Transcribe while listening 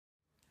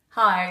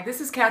Hi, this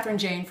is Catherine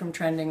Jane from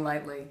Trending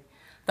Lightly.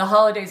 The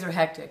holidays are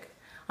hectic.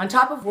 On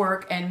top of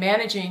work and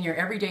managing your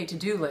everyday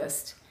to-do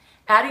list,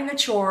 adding the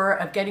chore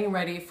of getting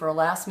ready for a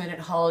last-minute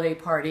holiday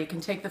party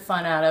can take the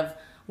fun out of,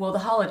 well, the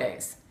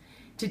holidays.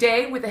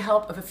 Today, with the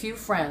help of a few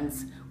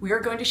friends, we are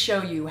going to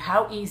show you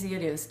how easy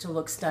it is to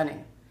look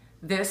stunning.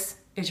 This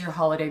is your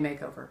holiday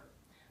makeover.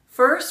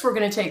 First, we're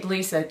going to take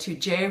Lisa to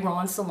J.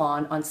 Rollins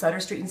Salon on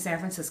Sutter Street in San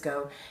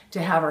Francisco to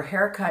have her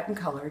hair cut and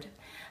colored.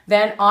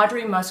 Then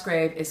Audrey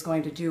Musgrave is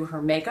going to do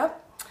her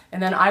makeup,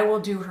 and then I will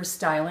do her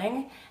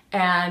styling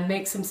and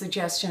make some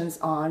suggestions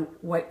on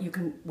what you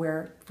can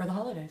wear for the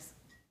holidays.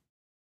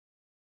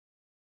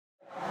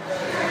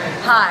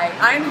 Hi,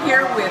 I'm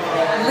here with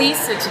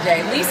Lisa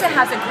today. Lisa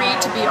has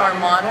agreed to be our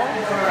model.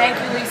 Thank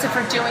you, Lisa,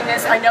 for doing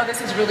this. I know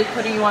this is really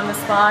putting you on the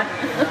spot.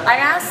 I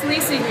asked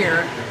Lisa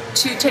here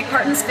to take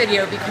part in this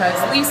video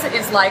because Lisa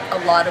is like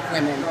a lot of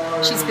women.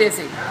 She's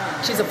busy.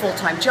 She's a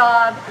full-time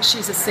job,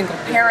 she's a single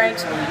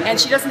parent, and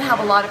she doesn't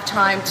have a lot of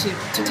time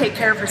to take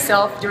care of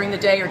herself during the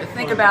day or to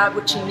think about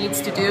what she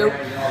needs to do.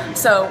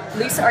 So,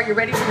 Lisa, are you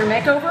ready for your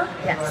makeover?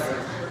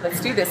 Yes.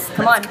 Let's do this.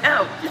 Come on.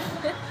 Out.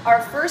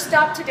 Our first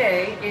stop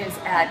today is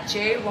at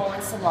J.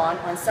 Rollins Salon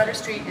on Sutter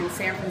Street in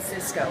San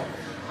Francisco.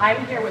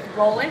 I'm here with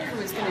Roland,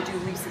 who is going to do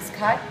Lisa's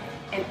cut,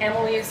 and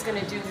Emily is going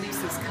to do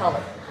Lisa's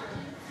color.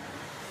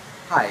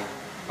 Hi,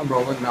 I'm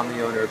Roland and I'm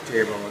the owner of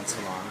J. Rollins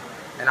Salon,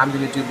 and I'm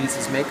going to do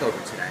Lisa's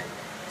makeover today.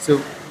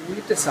 So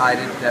we've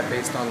decided that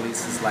based on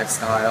Lisa's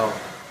lifestyle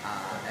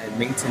and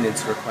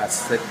maintenance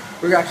requests that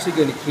we're actually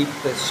going to keep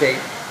the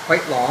shape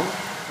quite long,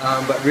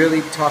 but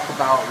really talk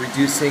about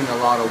reducing a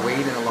lot of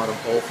weight and a lot of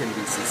bulk in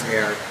Lisa's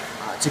hair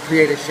to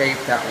create a shape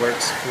that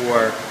works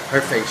for her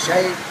face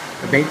shape,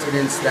 the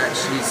maintenance that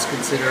she's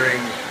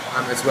considering,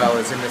 as well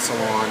as in the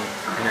salon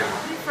and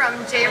everything. From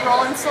J.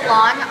 Rollins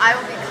Salon, I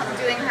will be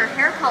doing her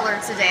hair color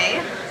today.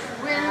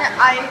 When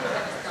I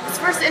was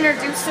first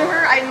introduced to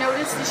her, I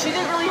noticed that she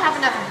didn't really have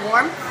enough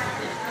warmth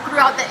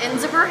throughout the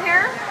ends of her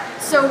hair.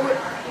 So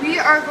we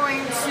are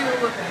going to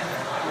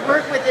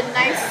work with a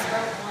nice,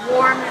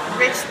 warm,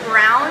 rich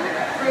brown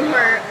through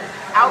her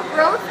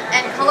outgrowth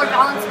and color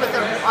balance with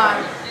a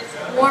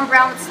warm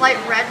brown with slight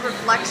red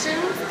reflection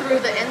through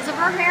the ends of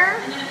her hair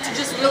to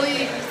just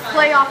really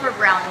play off her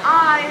brown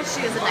eyes.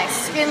 She has a nice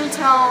skin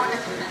tone,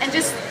 and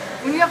just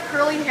when you have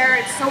curly hair,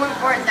 it's so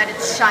important that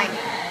it's shiny.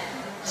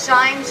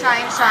 Shine,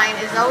 shine, shine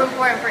is so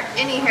important for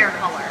any hair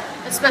color,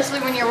 especially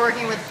when you're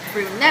working with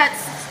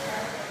brunettes.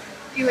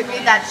 You would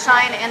need that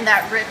shine and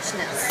that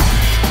richness.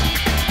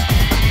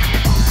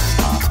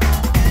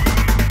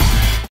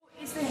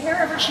 Is the hair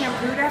ever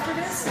shampooed after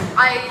this?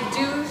 I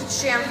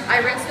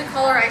rinse the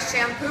color, I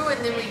shampoo,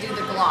 and then we do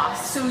the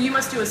gloss. So you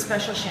must do a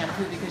special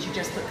shampoo because you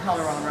just put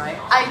color on, right?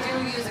 I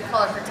do use a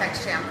Color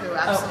Protect shampoo,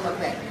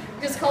 absolutely. Oh, okay.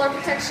 Because Color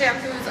Protect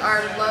shampoos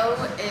are low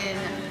in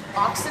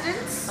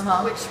oxidants,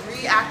 which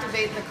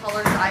reactivate the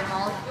color dye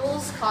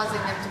molecules, causing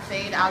them to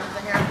fade out of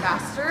the hair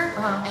faster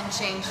and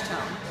change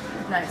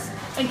tone. Nice.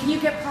 And can you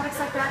get products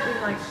like that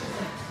in like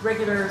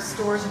regular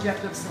stores, or do you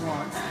have to go to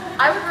salons?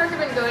 I would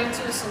recommend going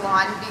to a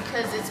salon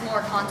because it's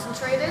more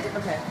concentrated.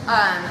 Okay.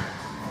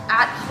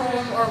 At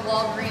home or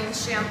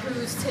Walgreens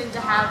shampoos tend to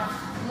have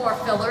more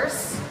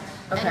fillers,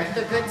 and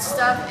the good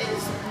stuff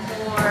is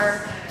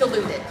more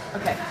diluted.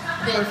 Okay.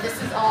 Then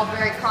this is all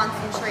very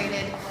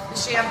concentrated. The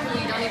shampoo,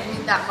 you don't even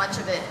need that much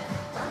of it.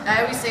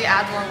 I always say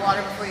add more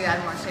water before you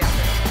add more shampoo.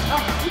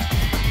 Oh.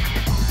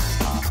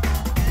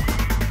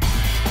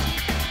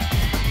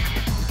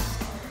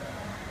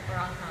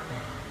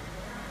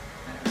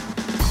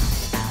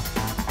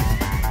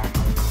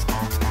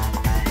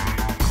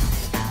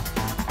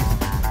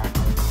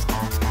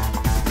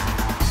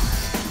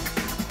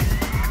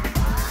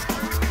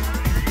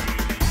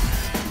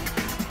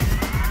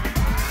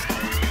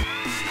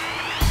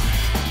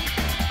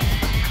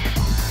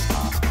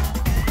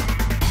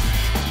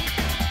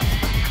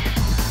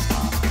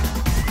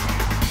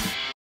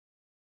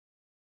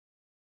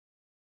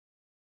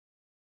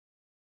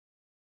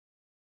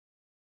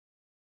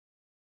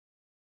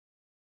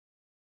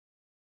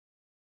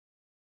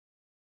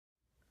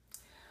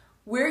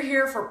 We're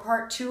here for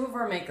part 2 of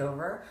our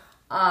makeover.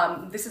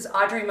 This is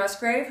Audrey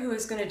Musgrave, who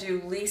is going to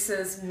do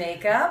Lisa's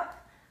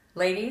makeup.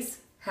 Ladies,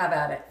 have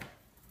at it.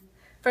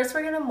 First,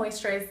 we're going to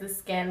moisturize the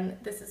skin.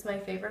 This is my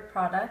favorite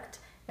product,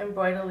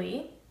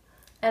 Embroidery.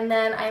 And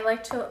then I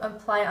like to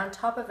apply on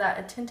top of that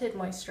a tinted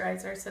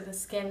moisturizer so the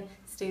skin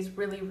stays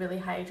really, really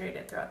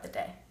hydrated throughout the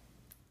day.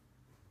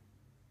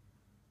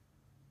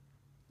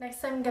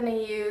 Next, I'm going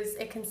to use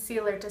a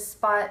concealer to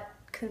spot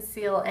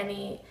conceal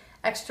any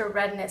extra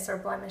redness or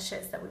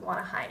blemishes that we want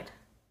to hide.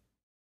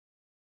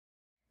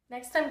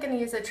 Next, I'm going to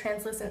use a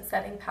translucent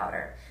setting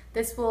powder.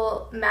 This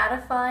will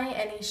mattify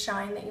any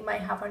shine that you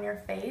might have on your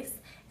face,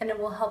 and it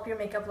will help your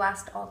makeup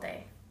last all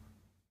day.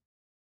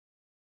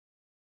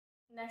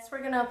 Next,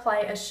 we're going to apply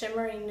a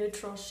shimmery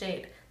neutral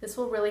shade. This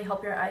will really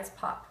help your eyes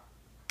pop.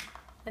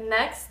 And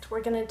next,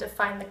 we're going to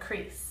define the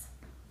crease.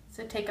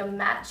 So take a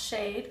matte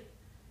shade.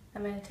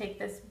 I'm going to take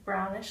this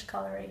brownish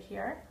color right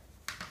here.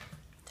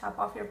 Top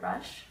off your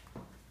brush.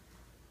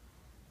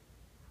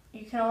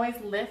 you can always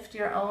lift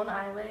your own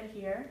eyelid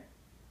here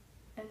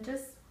and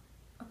just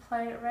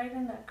apply it right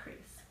in that crease.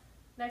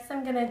 Next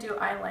I'm going to do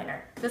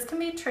eyeliner. This can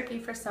be tricky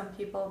for some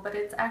people, but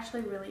it's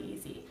actually really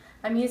easy.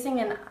 I'm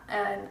using an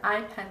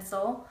eye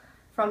pencil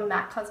from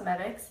MAC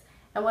Cosmetics,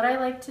 and what I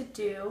like to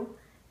do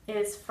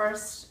is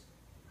first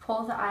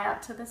pull the eye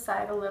out to the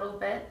side a little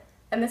bit,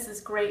 and this is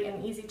great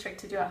and easy trick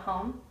to do at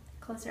home.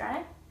 Close your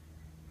eye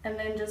and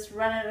then just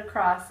run it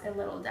across in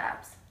little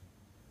dabs.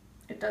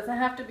 It doesn't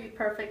have to be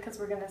perfect because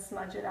we're going to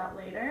smudge it out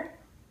later.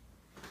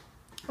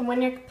 And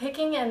when you're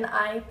picking an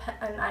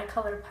eye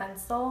color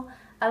pencil,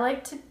 I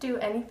like to do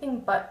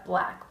anything but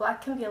black.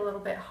 Black can be a little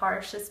bit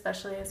harsh,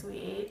 especially as we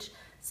age.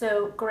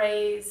 So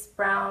grays,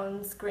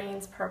 browns,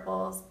 greens,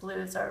 purples,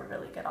 blues are a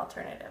really good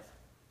alternative.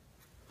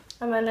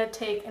 I'm going to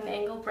take an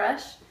angle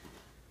brush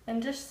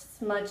and just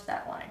smudge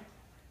that line.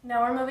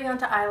 Now we're moving on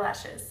to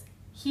eyelashes.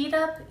 Heat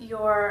up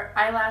your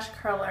eyelash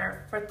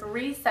curler for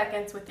 3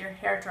 seconds with your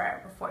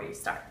hairdryer before you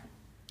start.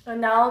 And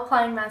now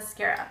applying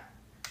mascara.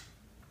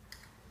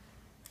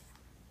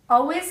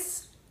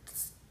 Always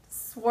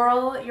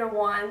swirl your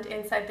wand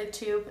inside the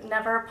tube,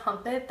 never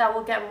pump it. That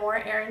will get more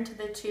air into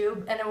the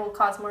tube and it will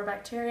cause more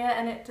bacteria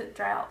and it to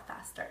dry out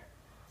faster.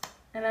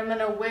 And I'm going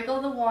to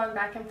wiggle the wand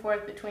back and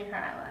forth between her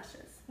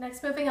eyelashes.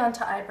 Next, moving on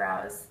to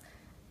eyebrows.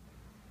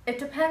 It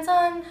depends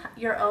on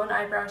your own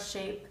eyebrow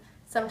shape.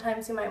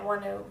 Sometimes you might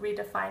want to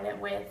redefine it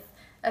with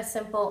a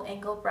simple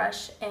angle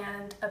brush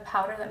and a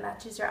powder that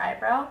matches your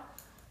eyebrow.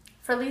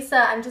 For Lisa,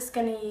 I'm just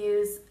going to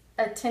use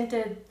a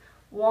tinted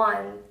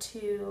wand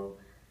to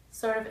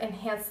sort of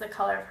enhance the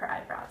color of her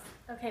eyebrows.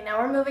 Okay, now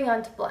we're moving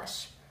on to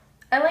blush.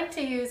 I like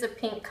to use a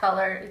pink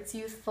color. It's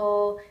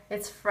youthful,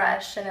 it's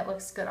fresh, and it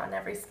looks good on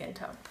every skin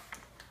tone.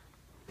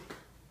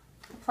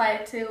 Apply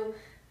it to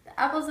the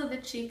apples of the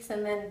cheeks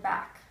and then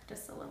back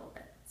just a little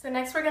bit. So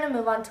next we're going to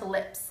move on to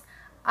lips.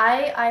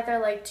 I either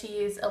like to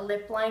use a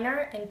lip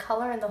liner and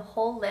color in the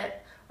whole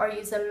lip or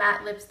use a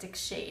matte lipstick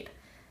shade.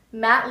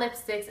 Matte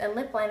lipsticks and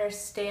lip liners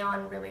stay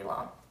on really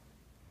long.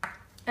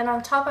 And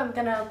on top I'm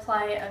going to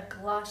apply a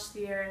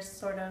glossier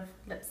sort of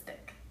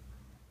lipstick.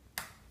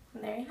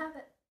 And there you have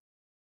it.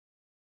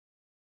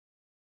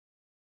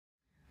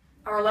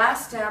 Our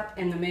last step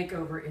in the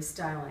makeover is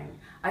styling.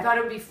 I thought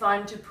it would be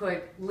fun to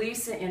put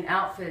Lisa in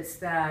outfits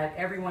that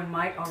everyone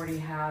might already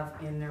have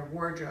in their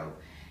wardrobe.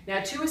 Now,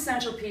 2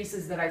 essential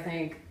pieces that I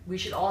think we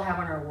should all have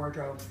in our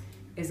wardrobe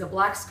is a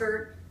black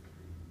skirt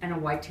and a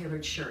white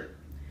tailored shirt.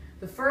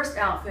 The first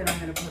outfit I'm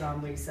going to put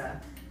on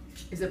Lisa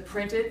is a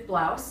printed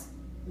blouse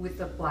with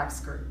a black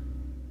skirt.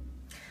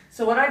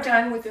 So what I've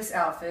done with this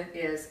outfit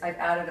is I've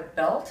added a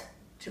belt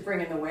to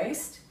bring in the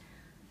waist,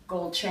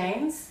 gold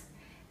chains,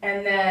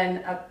 and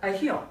then a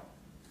heel,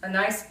 a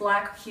nice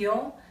black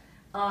heel,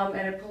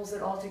 and it pulls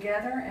it all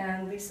together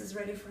and Lisa's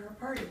ready for her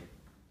party.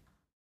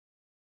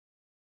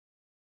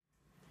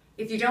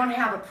 If you don't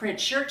have a print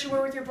shirt to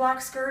wear with your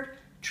black skirt,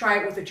 try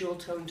it with a jewel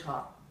tone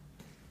top.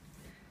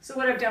 So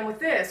what I've done with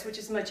this, which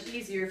is much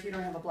easier if you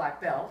don't have a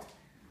black belt,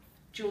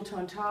 jewel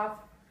tone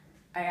top,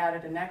 I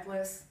added a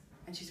necklace,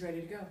 and she's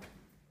ready to go.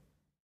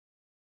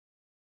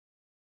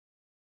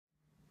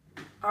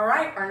 All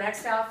right, our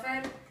next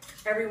outfit,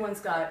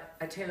 everyone's got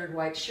a tailored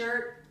white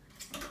shirt.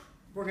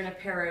 We're gonna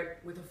pair it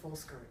with a full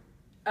skirt.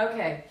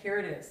 Okay, here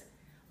it is.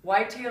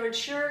 White tailored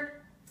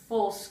shirt,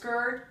 full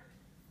skirt,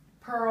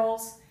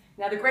 pearls.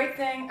 Now the great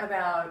thing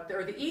about,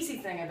 or the easy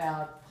thing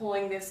about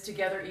pulling this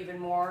together even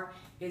more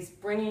is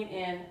bringing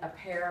in a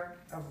pair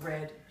of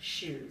red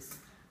shoes.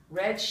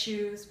 Red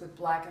shoes with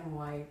black and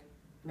white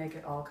make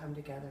it all come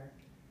together.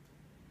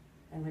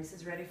 And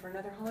Lisa's ready for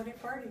another holiday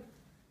party.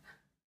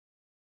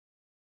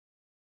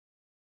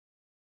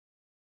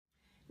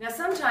 Now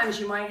sometimes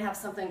you might have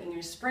something in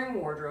your spring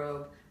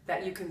wardrobe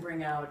that you can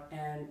bring out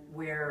and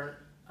wear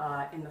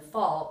in the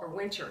fall or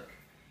winter.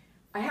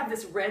 I have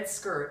this red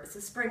skirt, it's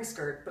a spring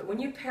skirt, but when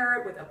you pair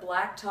it with a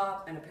black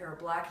top and a pair of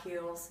black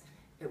heels,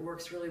 it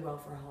works really well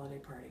for a holiday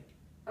party.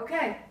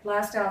 Okay,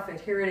 last outfit,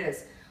 here it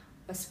is.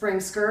 A spring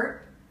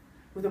skirt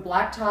with a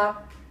black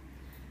top.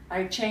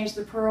 I changed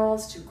the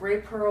pearls to gray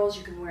pearls.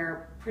 You can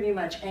wear pretty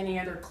much any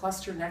other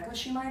cluster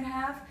necklace you might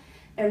have.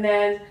 And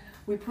then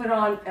we put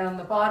on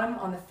the bottom,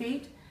 on the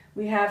feet,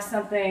 we have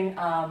something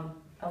a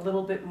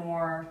little bit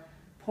more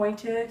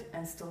pointed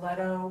and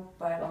stiletto,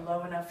 but a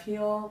low enough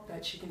heel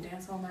that she can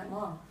dance all night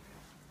long.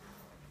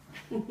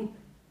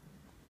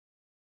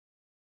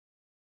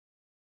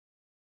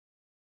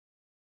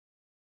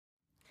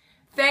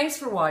 Thanks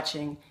for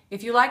watching.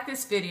 If you like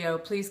this video,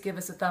 please give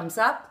us a thumbs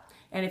up.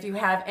 And if you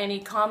have any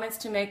comments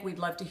to make, we'd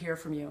love to hear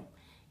from you.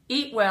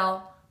 Eat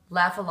well,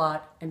 laugh a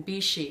lot, and be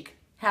chic.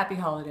 Happy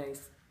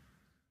holidays.